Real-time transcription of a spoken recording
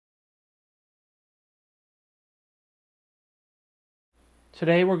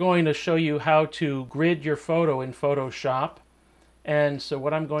Today we're going to show you how to grid your photo in Photoshop. And so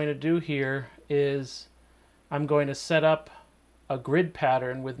what I'm going to do here is I'm going to set up a grid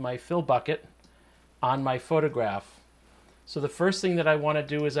pattern with my fill bucket on my photograph. So the first thing that I want to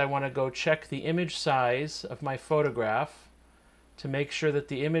do is I want to go check the image size of my photograph to make sure that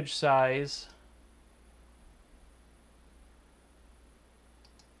the image size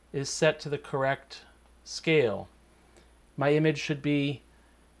is set to the correct scale. My image should be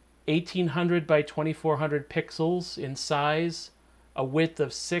 1800 by 2400 pixels in size, a width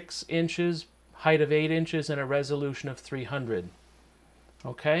of 6 inches, height of 8 inches, and a resolution of 300.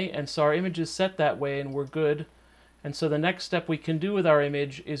 Okay, and so our image is set that way and we're good. And so the next step we can do with our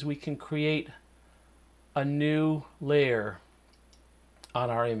image is we can create a new layer on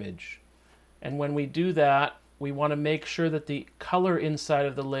our image. And when we do that, we want to make sure that the color inside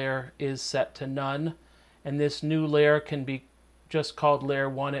of the layer is set to none. And this new layer can be just called layer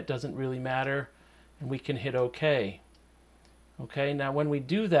 1. It doesn't really matter. And we can hit OK. Okay, now when we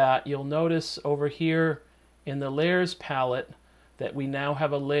do that, you'll notice over here in the layers palette that we now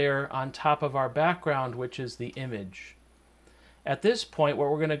have a layer on top of our background, which is the image. At this point, what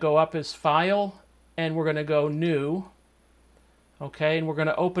we're going to go up is File, and we're going to go New. Okay, and we're going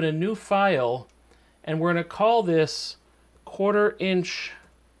to open a new file, and we're going to call this 1/4 inch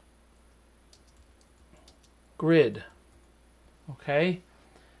grid. Okay,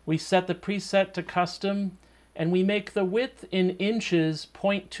 we set the preset to custom, and we make the width in inches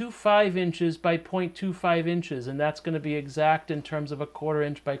 0.25 inches by 0.25 inches, and that's going to be exact in terms of a 1/4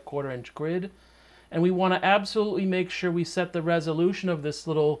 inch by 1/4 inch grid. And we want to absolutely make sure we set the resolution of this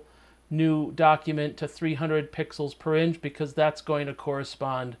little new document to 300 pixels per inch, because that's going to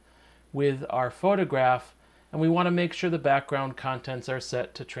correspond with our photograph. And we want to make sure the background contents are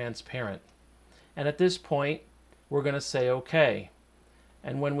set to transparent. And at this point, we're going to say OK.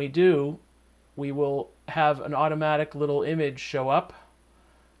 And when we do, we will have an automatic little image show up.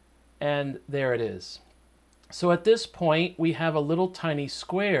 And there it is. So at this point, we have a little tiny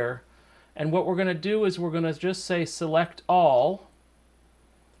square. And what we're going to do is we're going to just say Select All,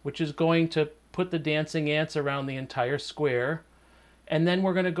 which is going to put the dancing ants around the entire square. And then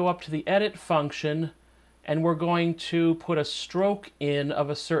we're going to go up to the Edit function, and we're going to put a stroke in of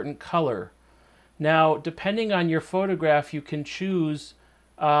a certain color. Now, depending on your photograph, you can choose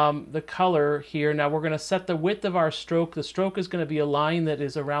the color here. Now, we're going to set the width of our stroke. The stroke is going to be a line that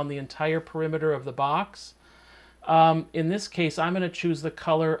is around the entire perimeter of the box. In this case, I'm going to choose the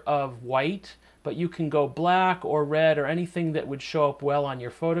color of white, but you can go black or red or anything that would show up well on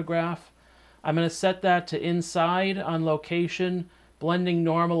your photograph. I'm going to set that to inside on location, blending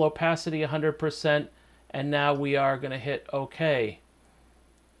normal, opacity 100%, and now we are going to hit OK.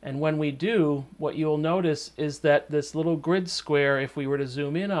 And when we do, what you'll notice is that this little grid square, if we were to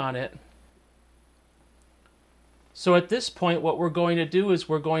zoom in on it, so at this point what we're going to do is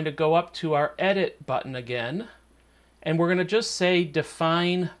we're going to go up to our Edit button again, and we're going to just say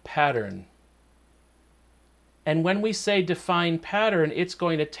Define Pattern. And when we say Define Pattern, it's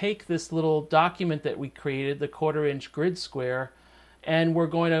going to take this little document that we created, the 1/4 inch grid square, and we're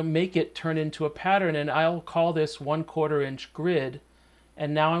going to make it turn into a pattern, and I'll call this 1/4 inch grid.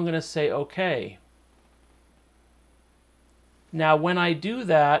 And now I'm going to say OK. Now when I do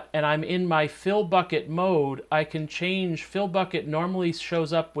that and I'm in my fill bucket mode, I can change. Fill bucket normally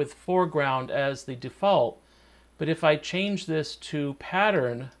shows up with foreground as the default, but if I change this to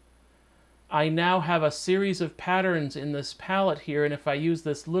pattern, I now have a series of patterns in this palette here, and if I use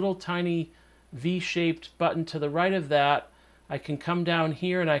this little tiny V-shaped button to the right of that, I can come down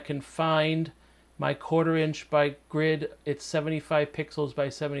here and I can find my 1/4 inch by grid. It's 75 pixels by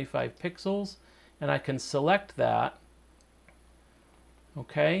 75 pixels, and I can select that.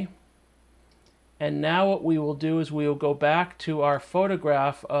 Okay. And now what we will do is we will go back to our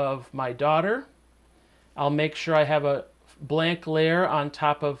photograph of my daughter. I'll make sure I have a blank layer on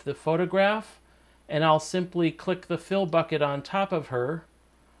top of the photograph, and I'll simply click the fill bucket on top of her,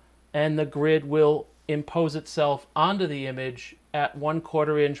 and the grid will impose itself onto the image at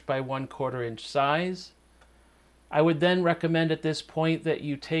 1/4 inch by 1/4 inch size. I would then recommend at this point that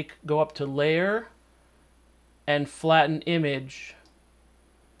you go up to Layer and Flatten Image,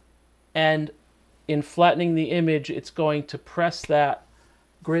 and in flattening the image, it's going to press that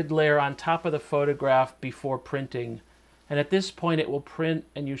grid layer on top of the photograph before printing. And at this point it will print,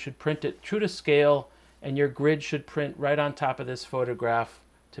 and you should print it true to scale, and your grid should print right on top of this photograph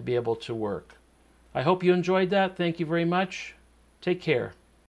to be able to work. I hope you enjoyed that. Thank you very much. Take care.